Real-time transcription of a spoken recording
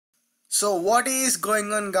So what is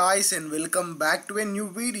going on, guys, and welcome back to a new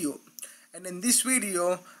video. And in this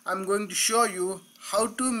video I'm going to show you how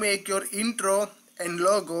to make your intro and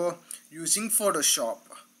logo using Photoshop.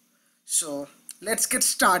 So let's get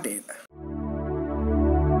started.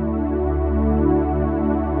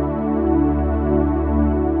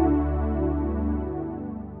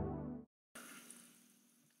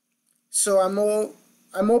 So I'm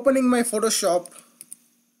opening my Photoshop.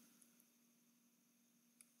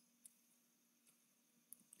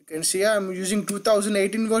 You can see I'm using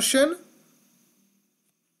 2018 version.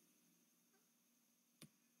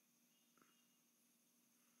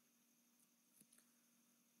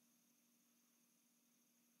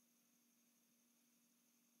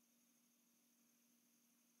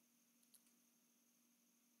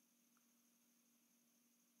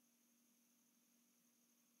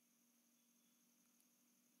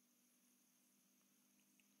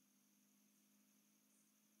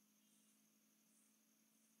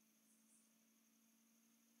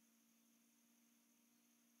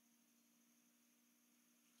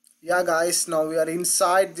 Yeah, guys, now we are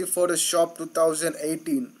inside the Photoshop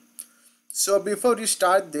 2018. So before you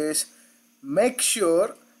start this, make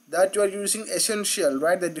sure that you are using Essential,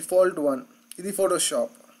 right? The default one in the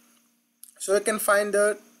Photoshop. So you can find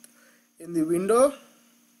that in the window,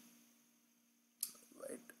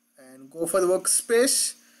 right? And go for the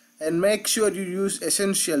workspace and make sure you use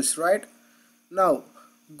Essentials, right? Now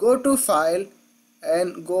go to File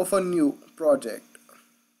and go for New Project.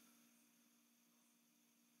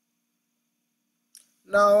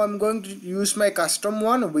 Now I'm going to use my custom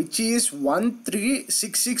one, which is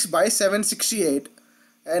 1366 by 768,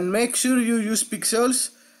 and make sure you use pixels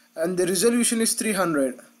and the resolution is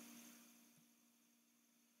 300.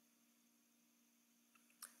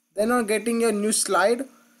 Then I'm getting a new slide.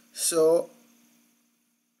 So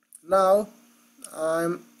now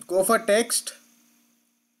I'm go for text.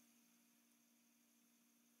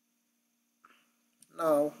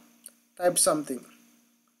 Now type something.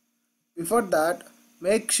 Before that,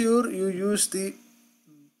 make sure you use the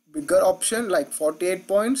bigger option like 48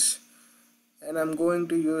 points, and I'm going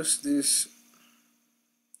to use this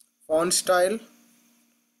font style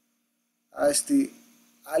as the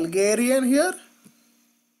Algerian here.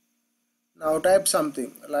 Now type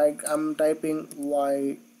something like I'm typing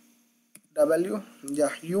YW, yeah,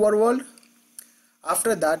 your world.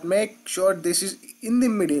 After that, make sure this is in the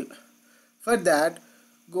middle. For that,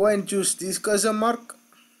 go and choose this cursor mark,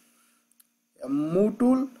 a move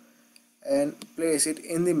tool, and place it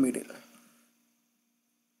in the middle.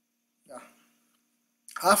 Yeah.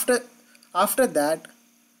 After that,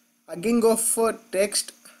 again go for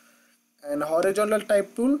text and horizontal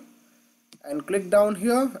type tool and click down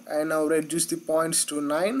here, and now reduce the points to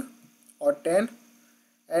 9 or 10,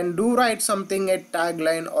 and do write something at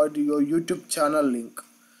tagline or your YouTube channel link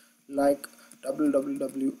like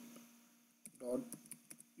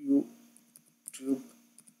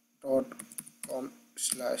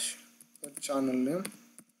www.youtube.com/channel name.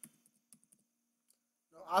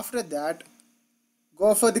 Now after that,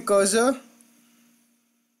 go for the cursor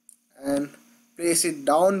and place it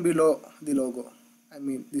down below the logo. I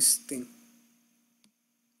mean this thing.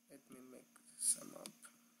 Let me make some up.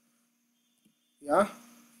 Yeah,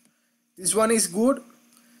 this one is good.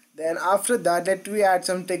 Then after that, let me add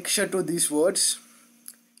some texture to these words.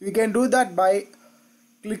 We can do that by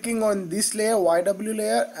clicking on this layer, YW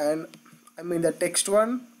layer, and I mean the text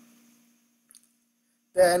one.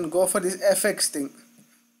 Then go for this FX thing,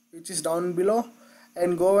 which is down below,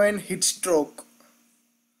 and go and hit stroke.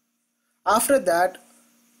 After that,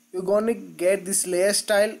 you're going to get this layer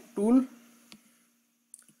style tool.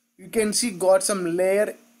 You can see got some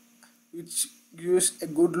layer which gives a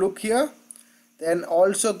good look here. Then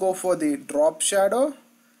also go for the drop shadow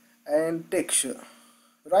and texture,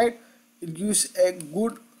 right? It gives a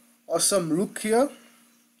good awesome look here.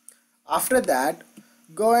 After that,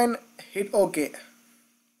 go and hit OK.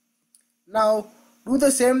 Now do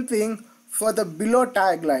the same thing for the below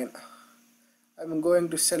tagline. I'm going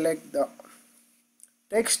to select the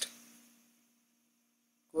text,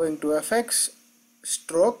 going to FX,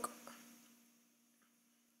 stroke,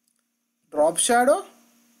 drop shadow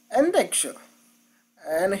and texture,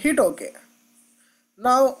 and hit OK.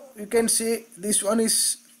 Now you can see this one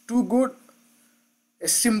is too good. A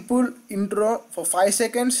simple intro for 5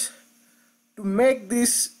 seconds. To make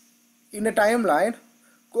this in a timeline,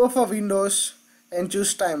 go for Windows and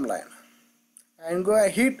choose timeline, and go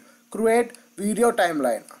and hit create video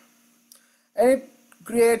timeline, and it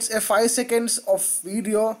creates a 5 seconds of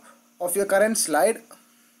video of your current slide.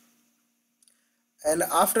 And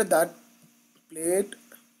after that, play it.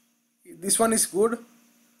 This one is good.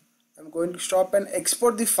 I'm going to stop and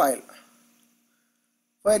export the file.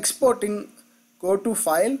 For exporting, go to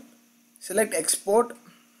File, select Export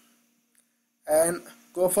and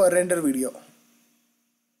go for Render Video.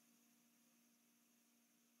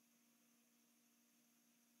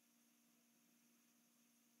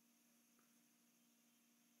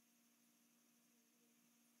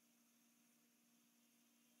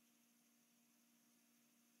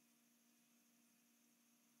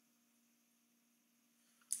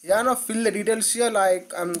 Yeah, now fill the details here,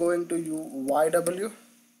 like I'm going to use YW,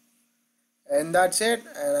 and that's it,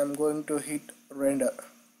 and I'm going to hit render.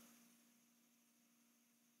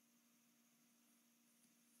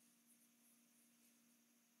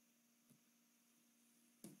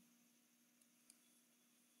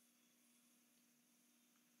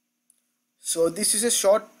 So this is a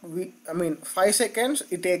short 5 seconds.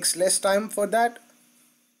 It takes less time for that.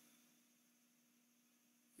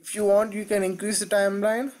 If you want, you can increase the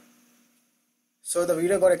timeline. So the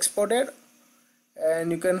video got exported,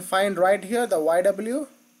 and you can find right here the YW.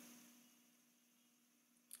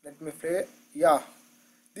 Let me play. Yeah,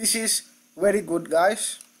 this is very good,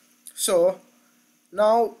 guys. So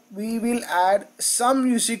now we will add some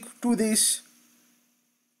music to this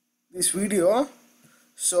video.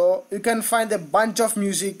 So you can find a bunch of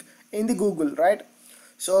music in the Google, right?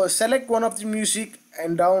 So select one of the music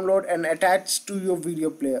and download and attach to your video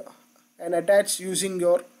player, and attach using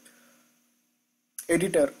your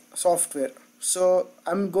editor software. So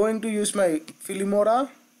I'm going to use my Filmora.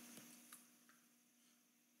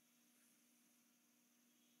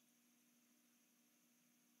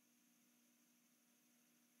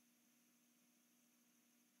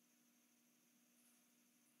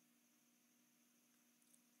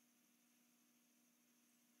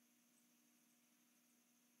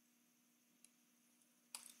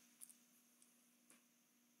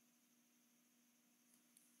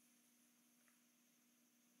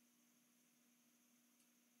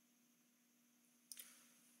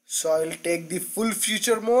 So I'll take the full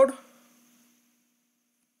feature mode.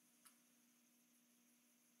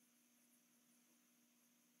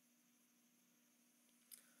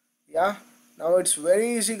 Yeah, now it's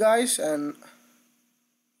very easy, guys, and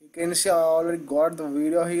you can see I already got the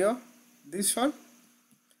video here. This one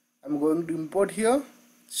I'm going to import here.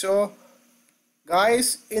 So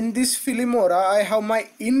guys, in this Filmora I have my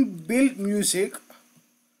inbuilt music.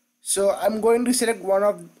 So I'm going to select one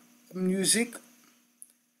of music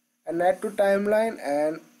and add to timeline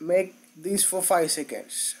and make this for 5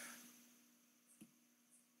 seconds,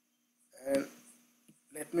 and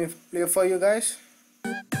let me play for you guys.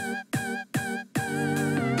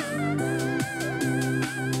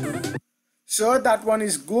 So that one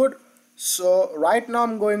is good. So right now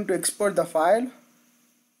I'm going to export the file.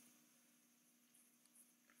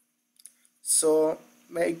 So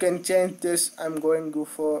you can change this. I'm going to go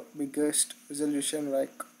for biggest resolution,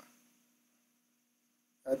 like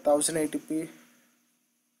 1080p,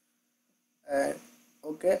 and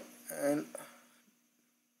okay, and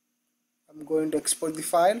I'm going to export the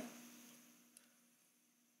file.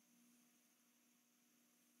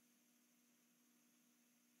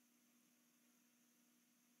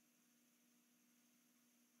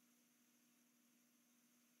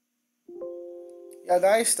 Yeah,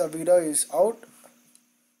 guys, the video is out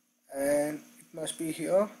and it must be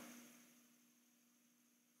here.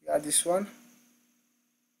 Yeah, this one.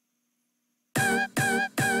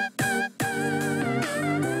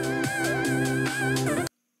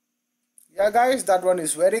 Yeah, guys, that one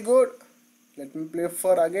is very good. Let me play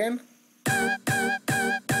for again.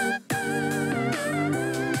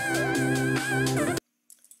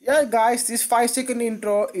 Yeah, guys, this 5-second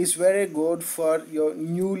intro is very good for your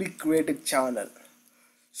newly created channel.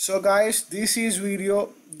 So guys, this video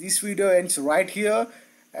ends right here,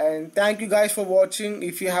 and thank you guys for watching.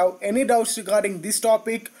 If you have any doubts regarding this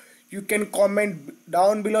topic, you can comment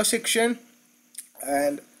down below section,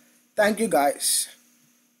 and thank you guys.